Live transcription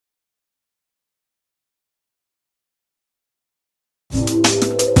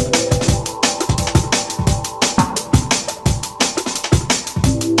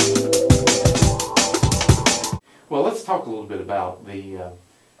little bit about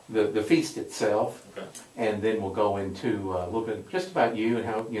the feast itself, Okay. and then we'll go into a little bit just about you and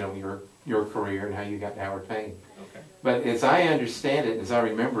how, you know, your career and how you got to Howard Payne. Okay. But as I understand it, as I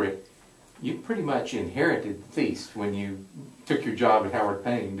remember it, you pretty much inherited the feast when you took your job at Howard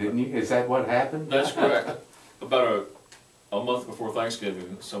Payne, didn't you? Is that what happened? That's correct. About a month before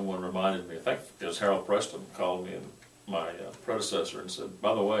Thanksgiving, someone reminded me, I think it was Harold Preston, called me, and my predecessor, and said,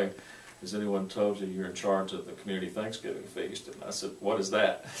 by the way, has anyone told you you're in charge of the community Thanksgiving feast? And I said, what is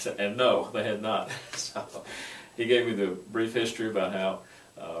that? And no, they had not. So he gave me the brief history about how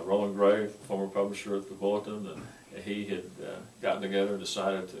Roland Gray, former publisher at the Bulletin, and he had gotten together and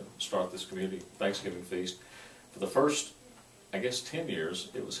decided to start this community Thanksgiving feast. For the first, I guess, 10 years,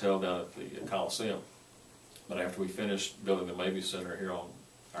 it was held down at the Coliseum. But after we finished building the Mabee Center here on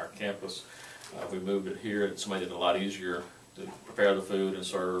our campus, we moved it here. It's made it a lot easier to prepare the food and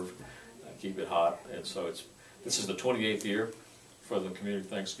serve, keep it hot. And so this is the 28th year for the community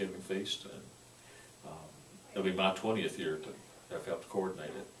Thanksgiving feast. And it'll be my 20th year to have helped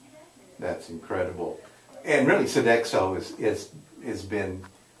coordinate it. That's incredible. And really, Sodexo has been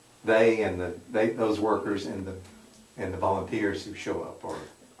those workers and the volunteers who show up are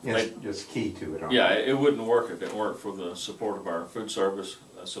just key to it. Yeah, it wouldn't work if it weren't for the support of our food service,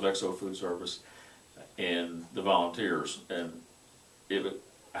 Sodexo food service, and the volunteers. And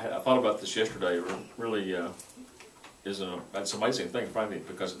I thought about this yesterday. It really it's an amazing thing, frankly,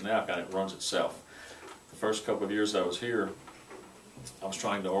 because it now kind of runs itself. The first couple of years I was here, I was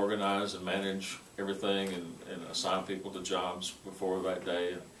trying to organize and manage everything and assign people to jobs before that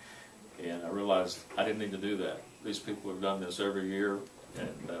day, and I realized I didn't need to do that. These people have done this every year,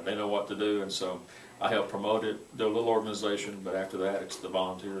 and they know what to do, and so I help promote it, do a little organization, but after that it's the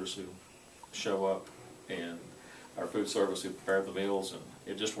volunteers who show up and our food service who prepare the meals, and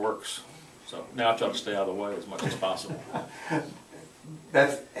it just works. So now I try to stay out of the way as much as possible.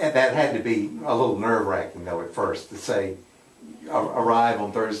 That had to be a little nerve-wracking, though, at first, to say, arrive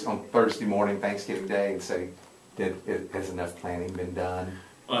on Thursday morning, Thanksgiving Day, and say, has enough planning been done?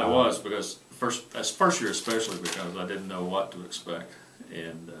 Well, it was, because first year especially, because I didn't know what to expect,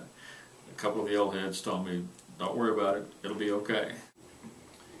 and a couple of the old heads told me, don't worry about it, it'll be okay.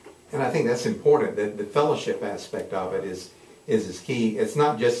 And I think that's important, that the fellowship aspect of it is as key. It's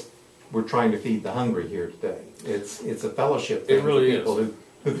not just we're trying to feed the hungry here today. It's a fellowship thing. It really for people is.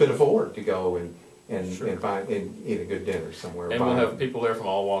 who could afford to go and Sure. and eat a good dinner somewhere. And we'll have people there from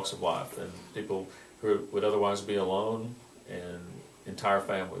all walks of life, and people who would otherwise be alone, and entire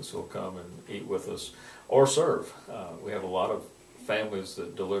families will come and eat with us or serve. We have a lot of families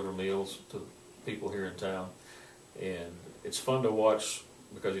that deliver meals to people here in town, and it's fun to watch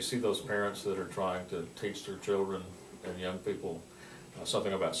because you see those parents that are trying to teach their children and young people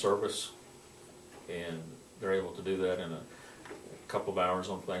something about service, and they're able to do that in a couple of hours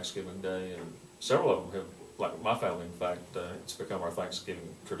on Thanksgiving Day. And several of them have, like my family, in fact, it's become our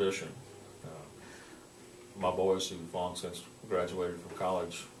Thanksgiving tradition. My boys, who've long since graduated from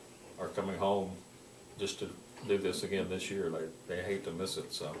college, are coming home just to do this again this year. They hate to miss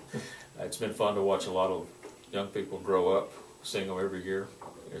it. So it's been fun to watch a lot of young people grow up, seeing them every year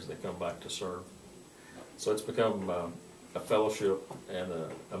as they come back to serve. So it's become a fellowship and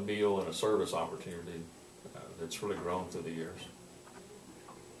a meal and a service opportunity that's really grown through the years.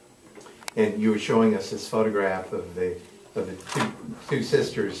 And you were showing us this photograph of the two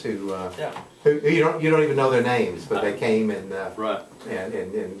sisters who you don't even know their names, but they came and Right.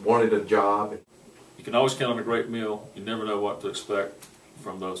 and wanted a job. You can always count on a great meal. You never know what to expect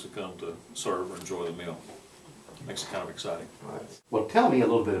from those who come to serve or enjoy the meal. It makes it kind of exciting. Right. Well, tell me a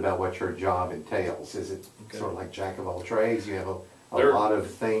little bit about what your job entails. Is it sort of like jack of all trades? You have a lot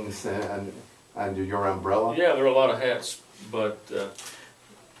of things under your umbrella? Yeah, there are a lot of hats, but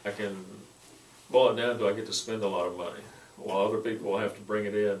I can boil it down to I get to spend a lot of money. While other people have to bring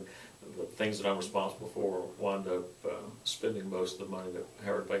it in, the things that I'm responsible for wind up spending most of the money that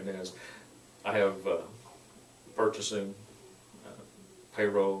Howard Payne has. I have purchasing,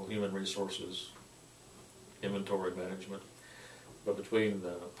 payroll, human resources, inventory management. But between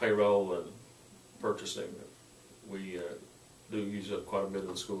payroll and purchasing, we do use up quite a bit of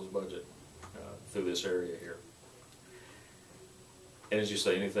the school's budget through this area here. And as you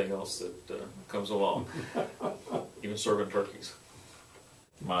say, anything else that comes along, even serving turkeys.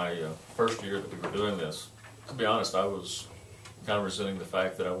 My first year that we were doing this, to be honest, I was kind of resenting the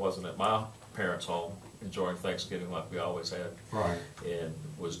fact that I wasn't at my parents' home enjoying Thanksgiving like we always had, right, and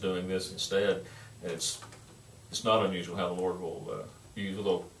was doing this instead. And it's not unusual how the Lord will use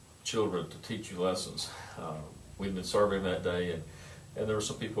little children to teach you lessons. We've been serving that day, and there were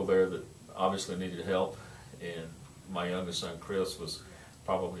some people there that obviously needed help, and my youngest son, Chris, was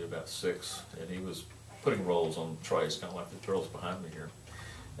probably about 6, and he was putting rolls on trays, kind of like the girls behind me here.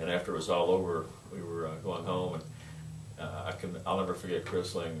 And after it was all over, we were going home, and I'll never forget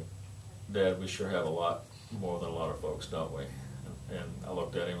Chris saying, "Dad, we sure have a lot more than a lot of folks, don't we?" And I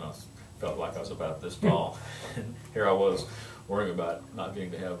looked at him, and I felt like I was about this tall. And here I was worrying about not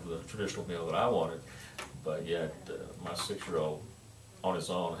getting to have the traditional meal that I wanted, but yet my 6-year-old on his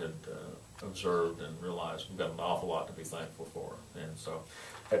own had observed and realized we've got an awful lot to be thankful for. And so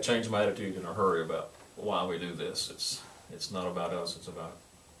that changed my attitude in a hurry about why we do this. It's not about us, it's about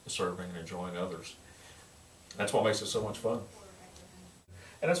serving and enjoying others. That's what makes it so much fun.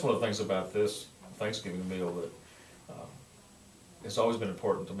 And that's one of the things about this Thanksgiving meal that it's always been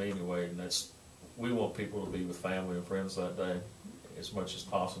important to me anyway, and that's we want people to be with family and friends that day as much as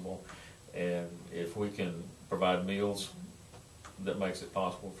possible. And if we can provide meals that makes it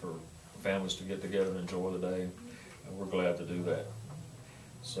possible for families to get together and enjoy the day, we're glad to do that.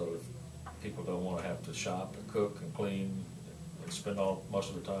 So if people don't want to have to shop and cook and clean and spend most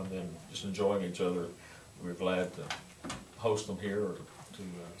of the time then just enjoying each other, we're glad to host them here or to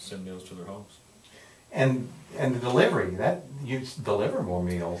send meals to their homes. And the delivery, that you deliver more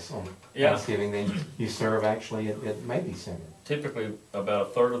meals on Thanksgiving than you serve actually at Maybe Center. Typically, about a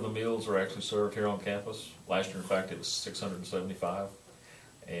third of the meals are actually served here on campus. Last year, in fact, it was 675,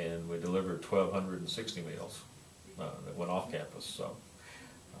 and we delivered 1,260 meals that went off campus. So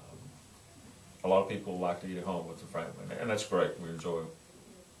a lot of people like to eat at home with their family, and that's great. We enjoy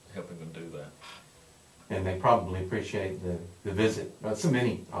helping them do that. And they probably appreciate the visit. So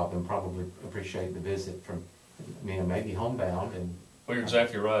many of them probably appreciate the visit from, maybe homebound. And well, you're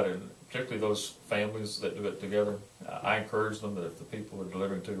exactly right, and particularly those families that do it together. I encourage them that if the people they're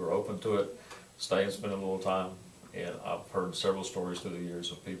delivering to are open to it, stay and spend a little time. And I've heard several stories through the years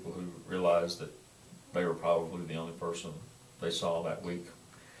of people who realized that they were probably the only person they saw that week,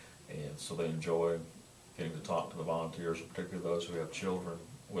 and so they enjoy getting to talk to the volunteers, particularly those who have children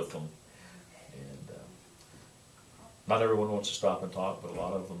with them. And not everyone wants to stop and talk, but a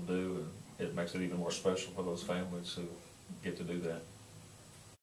lot of them do, and it makes it even more special for those families who get to do that.